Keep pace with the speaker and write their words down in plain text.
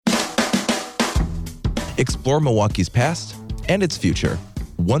Explore Milwaukee's past and its future,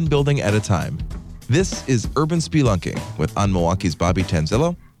 one building at a time. This is Urban Spelunking with On Milwaukee's Bobby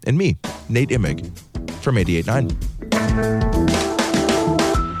Tanzillo and me, Nate Immig, from 88.9.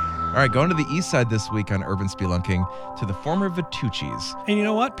 All right, going to the east side this week on Urban Spelunking to the former Vitucci's. And you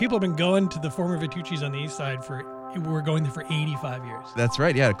know what? People have been going to the former Vitucci's on the east side we're going there for 85 years. That's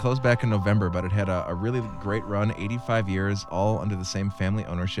right. Yeah, it closed back in November, but it had a really great run, 85 years, all under the same family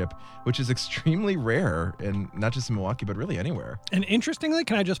ownership, which is extremely rare, and not just in Milwaukee, but really anywhere. And interestingly,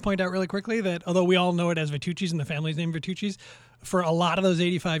 can I just point out really quickly that although we all know it as Vitucci's and the family's name Vitucci's, for a lot of those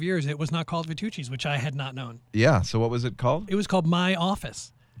 85 years, it was not called Vitucci's, which I had not known. Yeah, so what was it called? It was called My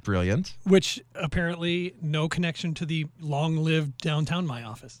Office. Brilliant. Which apparently no connection to the long-lived downtown My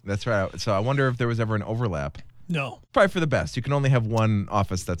Office. That's right. So I wonder if there was ever an overlap. No. Probably for the best. You can only have one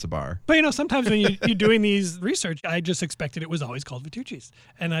office that's a bar. But, sometimes when you're doing these research, I just expected it was always called Vitucci's.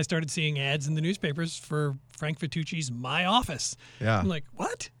 And I started seeing ads in the newspapers for Frank Vitucci's My Office. Yeah. I'm like,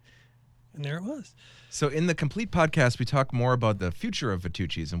 what? And there it was. So in the complete podcast, we talk more about the future of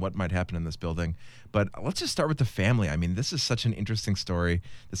Vitucci's and what might happen in this building. But let's just start with the family. I mean, this is such an interesting story.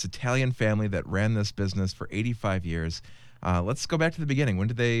 This Italian family that ran this business for 85 years. Let's go back to the beginning. When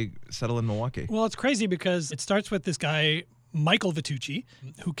did they settle in Milwaukee? Well, it's crazy because it starts with this guy, Michael Vitucci,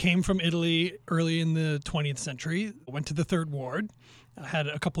 who came from Italy early in the 20th century, went to the Third Ward, had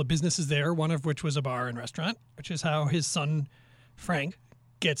a couple of businesses there, one of which was a bar and restaurant, which is how his son, Frank,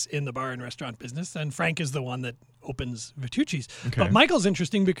 gets in the bar and restaurant business. And Frank is the one that opens Vitucci's. Okay. But Michael's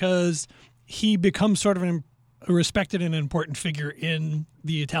interesting because he becomes sort of a respected and important figure in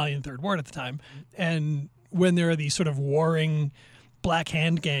the Italian Third Ward at the time. And when there are these sort of warring black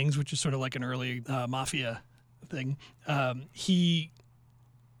hand gangs, which is sort of like an early mafia thing, he's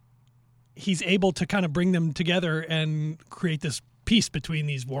able to kind of bring them together and create this peace between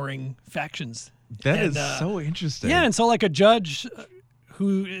these warring factions. That is so interesting. Yeah, and so like a judge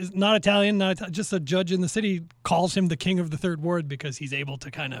who is not Italian, just a judge in the city, calls him the king of the Third Ward because he's able to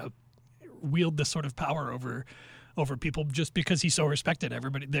kind of wield this sort of power over people just because he's so respected.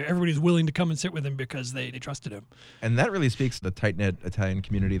 Everybody's willing to come and sit with him because they trusted him. And that really speaks to the tight-knit Italian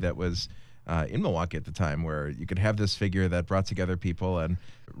community that was in Milwaukee at the time, where you could have this figure that brought together people and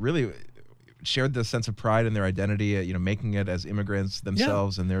really shared the sense of pride in their identity, making it as immigrants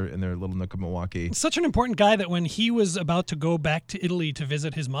themselves in their little nook of Milwaukee. Such an important guy that when he was about to go back to Italy to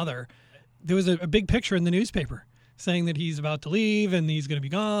visit his mother, there was a big picture in the newspaper saying that he's about to leave and he's going to be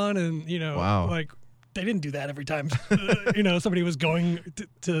gone. And, wow. Like they didn't do that every time, somebody was going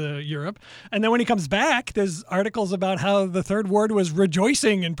to Europe. And then when he comes back, there's articles about how the Third Ward was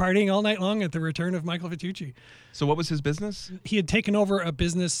rejoicing and partying all night long at the return of Michael Vitucci. So what was his business? He had taken over a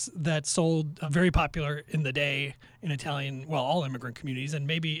business that sold, very popular in the day in Italian, all immigrant communities, and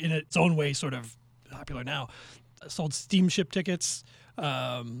maybe in its own way sort of popular now, sold steamship tickets,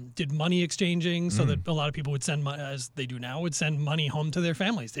 did money exchanging so that a lot of people would send, as they do now, would send money home to their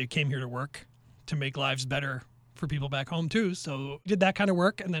families. They came here to work to make lives better for people back home too. So did that kind of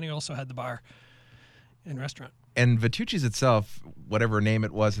work, and then he also had the bar and restaurant. And Vitucci's itself, whatever name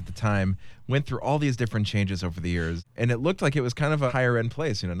it was at the time, went through all these different changes over the years. And it looked like it was kind of a higher-end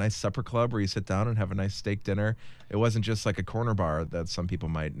place, a nice supper club where you sit down and have a nice steak dinner. It wasn't just like a corner bar that some people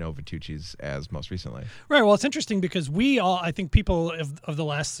might know Vitucci's as most recently. Right. Well, it's interesting because I think people of the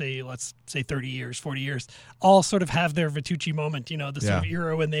last, let's say 30 years, 40 years, all sort of have their Vitucci moment, the sort of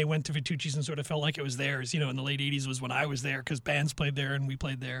era when they went to Vitucci's and sort of felt like it was theirs. In the late 80s was when I was there because bands played there and we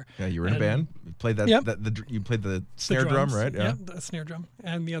played there. Yeah, you were in a band? You played that? Yep. You played the snare drum, right? Yeah, the snare drum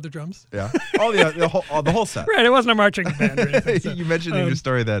and the other drums. Yeah. The whole set. Right. It wasn't a marching band or anything. So. You mentioned in your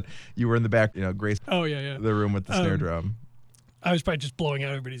story that you were in the back, Grace. Oh, yeah. The room with the snare drum. I was probably just blowing out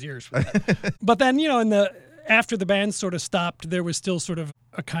everybody's ears for that. But then, after the band sort of stopped, there was still sort of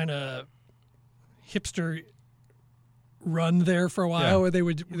a kind of hipster run there for a while where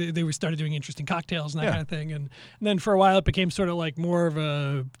they started doing interesting cocktails and that kind of thing. And then for a while it became sort of like more of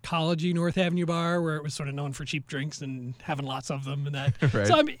a college-y North Avenue bar where it was sort of known for cheap drinks and having lots of them and that. Right.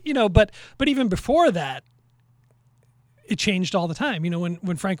 So, but even before that, it changed all the time.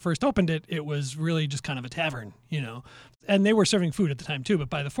 When Frank first opened it, it was really just kind of a tavern, and they were serving food at the time too. But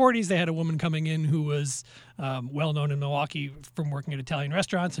by the 40s, they had a woman coming in who was well known in Milwaukee from working at Italian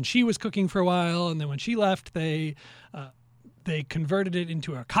restaurants, and she was cooking for a while. And then when she left, they converted it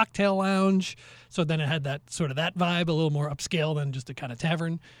into a cocktail lounge. So then it had that vibe, a little more upscale than just a kind of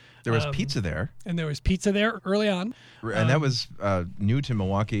tavern. There was pizza there. And there was pizza there early on. And that was new to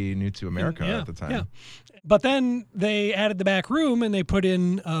Milwaukee, new to America at the time. Yeah. But then they added the back room and they put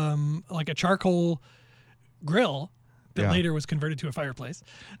in like a charcoal grill that Yeah. later was converted to a fireplace.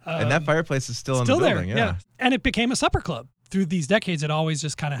 And that fireplace is still in the Still there, building. yeah. And it became a supper club. Through these decades, it always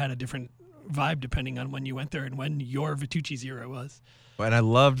just kind of had a different vibe depending on when you went there and when your Vitucci's era was. And I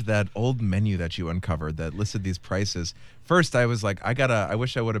loved that old menu that you uncovered that listed these prices. First, I was like, I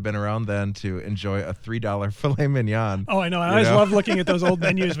wish I would have been around then to enjoy a $3 filet mignon. Oh, I know. I You always know? love looking at those old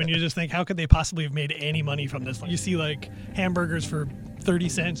menus when you just think, how could they possibly have made any money from this? You see like hamburgers for 30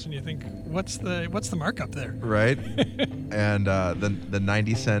 cents and you think, what's the markup there? Right? And the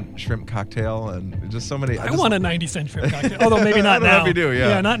 90-cent shrimp cocktail and just so many. I want a 90-cent shrimp cocktail. Although maybe not I don't know now. if you do, yeah.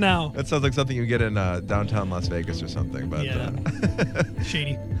 Yeah, not now. That sounds like something you get in downtown Las Vegas or something. But Yeah.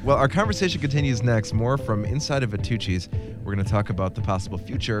 Shady. Well, our conversation continues next. More from inside of Vitucci's. We're going to talk about the possible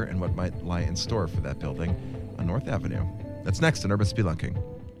future and what might lie in store for that building on North Avenue. That's next on Urban Spelunking.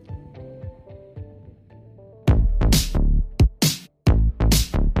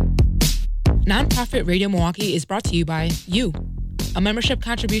 Nonprofit Radio Milwaukee is brought to you by you. A membership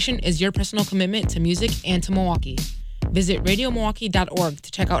contribution is your personal commitment to music and to Milwaukee. Visit radiomilwaukee.org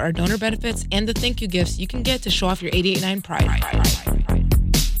to check out our donor benefits and the thank you gifts you can get to show off your 88.9 pride.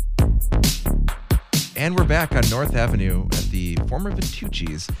 And we're back on North Avenue at the former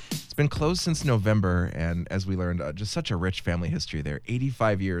Vitucci's. It's been closed since November, and as we learned, just such a rich family history there.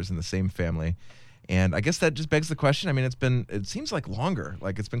 85 years in the same family. And I guess that just begs the question. I mean, it seems like longer.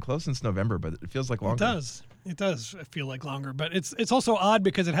 Like it's been closed since November, but it feels like longer. It does feel like longer, but it's also odd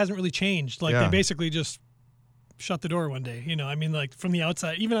because it hasn't really changed. Like Yeah. they basically just shut the door one day, I mean, like from the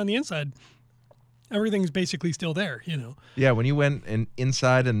outside, even on the inside, everything's basically still there, Yeah, when you went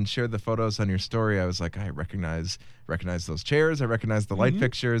inside and shared the photos on your story, I was like, I recognize those chairs. I recognize the light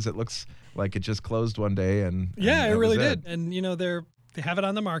fixtures. It looks like it just closed one day, and Yeah, and it that really was did. And they have it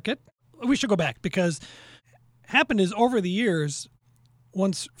on the market. We should go back because happened is over the years,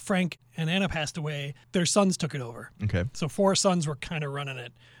 once Frank and Anna passed away, their sons took it over. Okay. So 4 sons were kind of running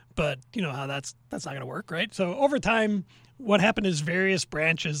it. But you know how that's not going to work, right? So over time, what happened is various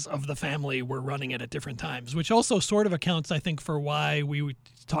branches of the family were running it at different times, which also sort of accounts, I think, for why we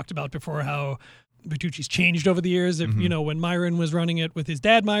talked about before how Vitucci's changed over the years. If, when Myron was running it with his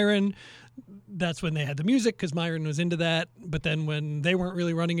dad, Myron, that's when they had the music because Myron was into that. But then when they weren't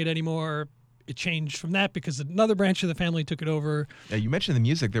really running it anymore, it changed from that because another branch of the family took it over. Yeah, you mentioned the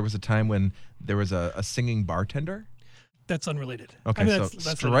music. There was a time when there was a singing bartender. That's unrelated. Okay, I mean,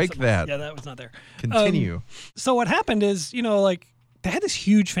 so strike that. Yeah, that was not there. Continue. So what happened is, they had this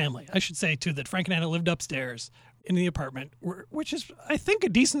huge family, I should say, too, that Frank and Anna lived upstairs in the apartment, which is, I think, a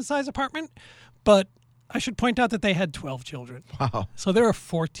decent-sized apartment. But I should point out that they had 12 children. Wow. So there are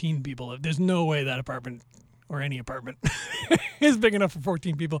 14 people. There's no way that apartment or any apartment is big enough for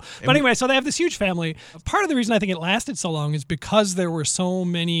 14 people. But anyway, so they have this huge family. Part of the reason I think it lasted so long is because there were so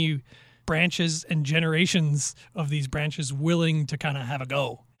many branches and generations of these branches willing to kind of have a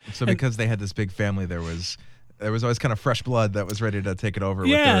go. So because they had this big family, there was always kind of fresh blood that was ready to take it over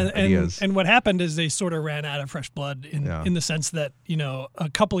with Yeah, their ideas. and what happened is they sort of ran out of fresh blood in the sense that, a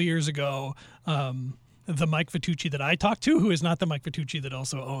couple of years ago, the Mike Vitucci that I talked to, who is not the Mike Vitucci that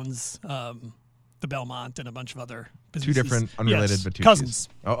also owns the Belmont and a bunch of other businesses. 2 different unrelated Yes, Vituccis. cousins.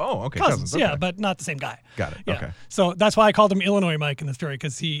 Oh, okay. Cousins, Okay. yeah, but not the same guy. Got it. Yeah. Okay. So that's why I called him Illinois Mike in the story,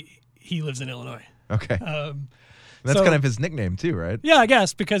 because he lives in Illinois. Okay. That's so- kind of his nickname too, right? Yeah, I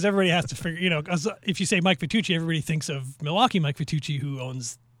guess, because everybody has to figure, 'cause if you say Mike Vitucci, everybody thinks of Milwaukee Mike Vitucci, who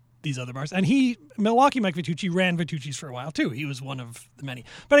owns these other bars. And Milwaukee Mike Vitucci ran Vitucci's for a while too. He was one of the many.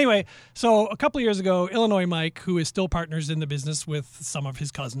 But anyway, so a couple of years ago, Illinois Mike, who is still partners in the business with some of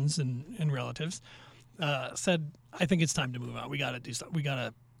his cousins and relatives, said, I think it's time to move on. We got to do something. We got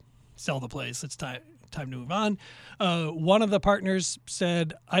to sell the place. It's time to move on. One of the partners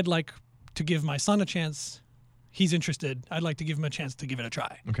said, I'd like to give my son a chance. He's interested. I'd like to give him a chance to give it a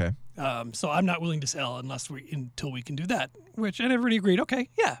try. Okay. So I'm not willing to sell until we can do that. And everybody agreed. Okay,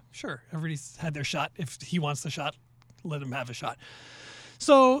 yeah, sure. Everybody's had their shot. If he wants the shot, let him have a shot.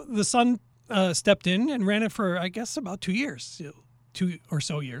 So the son stepped in and ran it for, I guess, about 2 years, 2 or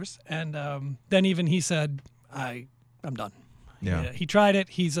so years, and then even he said, I'm done. Yeah. He tried it.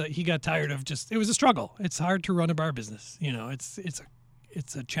 He got tired of it was a struggle. It's hard to run a bar business.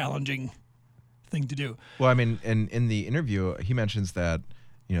 It's a challenging thing to do. Well, I mean, in the interview, he mentions that,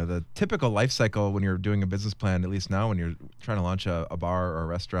 the typical life cycle when you're doing a business plan, at least now when you're trying to launch a bar or a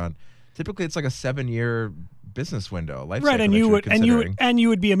restaurant, typically it's like a 7-year business window, life right, cycle and that you you're would considering. and you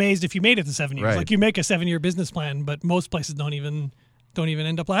would be amazed if you made it to 7 years. Right. Like you make a 7-year business plan, but most places don't even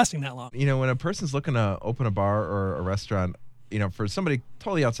end up lasting that long. When a person's looking to open a bar or a restaurant, for somebody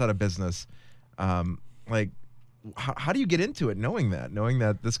totally outside of business, how do you get into it knowing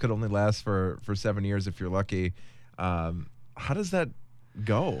that this could only last for 7 years if you're lucky? How does that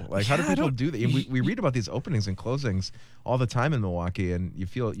go? Like, how do Yeah, I people don't- do that? We read about these openings and closings all the time in Milwaukee, and you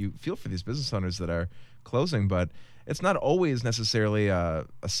feel for these business owners that are closing, but it's not always necessarily a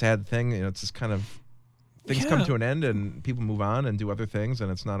sad thing. You know, it's just kind of things come Yeah. to an end and people move on and do other things,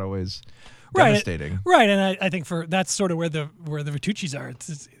 and it's not always Right. devastating. Right, and I think that's sort of where the Vitucci's are.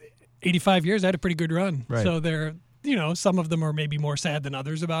 It's 85 years. I had a pretty good run. Right. So they're, some of them are maybe more sad than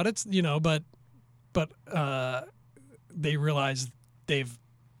others about it, but they realize they've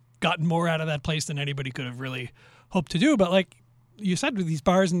gotten more out of that place than anybody could have really hoped to do. But like you said, with these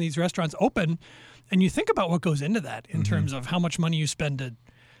bars and these restaurants open, and you think about what goes into that in terms of how much money you spend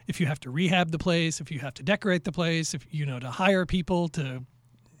if you have to rehab the place, if you have to decorate the place, if to hire people to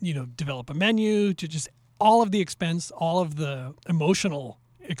develop a menu, to just all of the expense, all of the emotional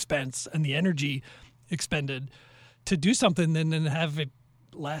expense and the energy expended to do something, and then have it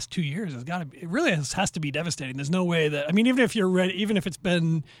last 2 years. It really has to be devastating. There's no way that, even if you're ready,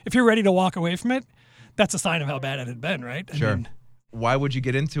 if you're ready to walk away from it, that's a sign of how bad it had been, right? Sure. Why would you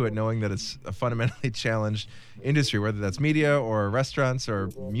get into it knowing that it's a fundamentally challenged industry, whether that's media or restaurants or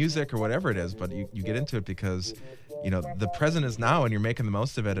music or whatever it is? But you get into it because, the present is now and you're making the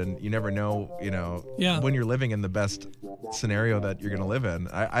most of it, and you never know, when you're living in the best scenario that you're going to live in.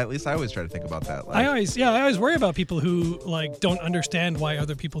 At least I always try to think about that. I always worry about people who don't understand why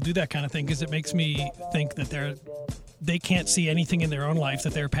other people do that kind of thing, because it makes me think that they can't see anything in their own life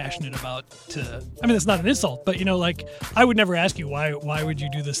that they're passionate about. It's not an insult, but I would never ask you why would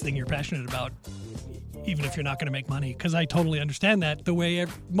you do this thing you're passionate about, even if you're not going to make money, because I totally understand that the way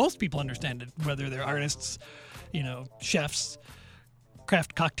most people understand it, whether they're artists, chefs,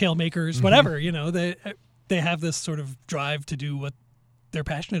 craft cocktail makers, whatever. They have this sort of drive to do what they're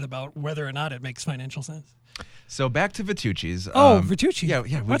passionate about, whether or not it makes financial sense. So back to Vitucci's. Vitucci.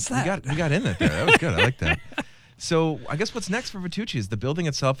 Yeah. What's that? We got in it there. That was good. I like that. So I guess what's next for Vitucci's? The building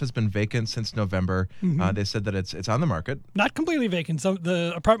itself has been vacant since November. They said that it's on the market. Not completely vacant. So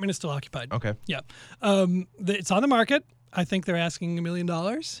the apartment is still occupied. Okay. Yeah. It's on the market. I think they're asking $1 million.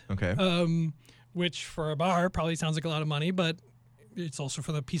 Okay. Which for a bar probably sounds like a lot of money, but it's also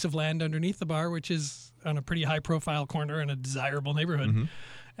for the piece of land underneath the bar, which is on a pretty high-profile corner in a desirable neighborhood.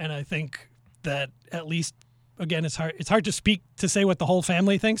 And I think that at least, again, it's hard to say what the whole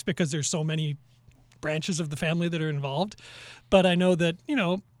family thinks, because there's so many branches of the family that are involved. But I know that,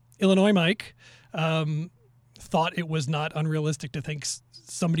 Illinois Mike thought it was not unrealistic to think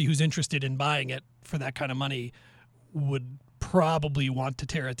somebody who's interested in buying it for that kind of money would probably want to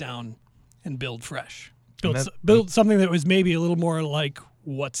tear it down and build fresh. Build something that was maybe a little more like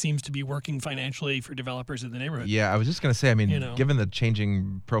what seems to be working financially for developers in the neighborhood. Yeah, I was just going to say, given the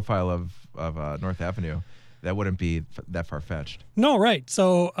changing profile of North Avenue, that wouldn't be that far-fetched. No, right.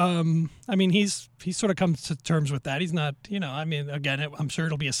 So, he sort of comes to terms with that. He's not, again, I'm sure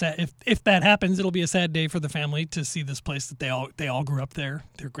it'll be a sad, if that happens, it'll be a sad day for the family to see this place that they all grew up there.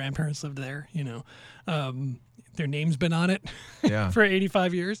 Their grandparents lived there, their name's been on it for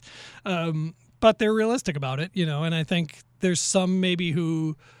 85 years. But they're realistic about it, and I think there's some maybe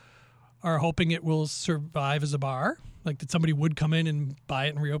who are hoping it will survive as a bar, like that somebody would come in and buy it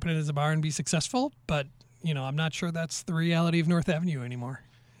and reopen it as a bar and be successful. But, I'm not sure that's the reality of North Avenue anymore.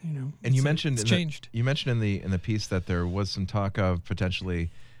 And you mentioned it's changed. You mentioned in the piece that there was some talk of potentially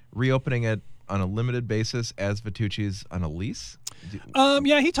reopening it on a limited basis as Vitucci's on a lease.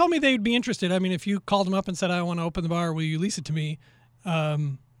 Yeah, he told me they'd be interested. If you called him up and said, "I want to open the bar, will you lease it to me?"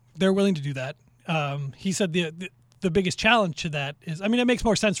 They're willing to do that. He said the biggest challenge to that is, it makes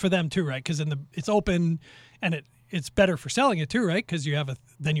more sense for them too, right? Because it's open, and it's better for selling it too, right? Because you have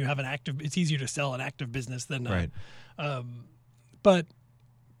an active. It's easier to sell an active business than right. But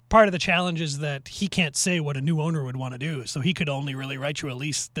part of the challenge is that he can't say what a new owner would want to do, so he could only really write you a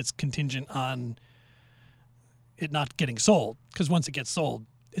lease that's contingent on it not getting sold. Because once it gets sold,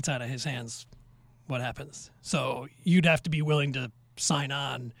 it's out of his hands. What happens? So you'd have to be willing to sign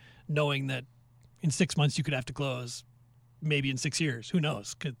on, knowing that in 6 months you could have to close, maybe in 6 years. Who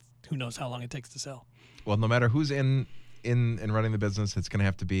knows? Who knows how long it takes to sell? Well, no matter who's in running the business, it's going to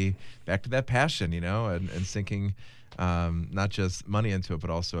have to be back to that passion, and sinking not just money into it, but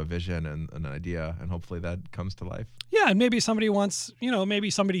also a vision and an idea, and hopefully that comes to life. Yeah, and maybe somebody wants, maybe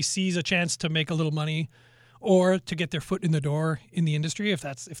somebody sees a chance to make a little money or to get their foot in the door in the industry, if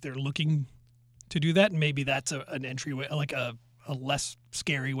they're looking to do that. And maybe that's an entryway, like a less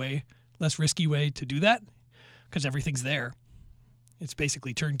scary way, less risky way to do that, because everything's there. It's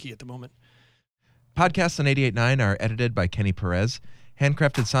basically turnkey at the moment. Podcasts on 88.9 are edited by Kenny Perez.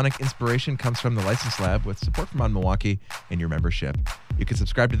 Handcrafted sonic inspiration comes from the License Lab with support from On Milwaukee and your membership. You can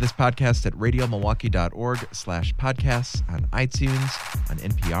subscribe to this podcast at radiomilwaukee.org/podcasts on iTunes, on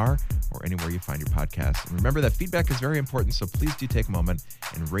NPR, or anywhere you find your podcasts. And remember that feedback is very important, so please do take a moment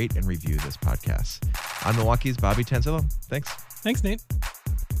and rate and review this podcast. On Milwaukee's Bobby Tanzillo. Thanks. Thanks, Nate.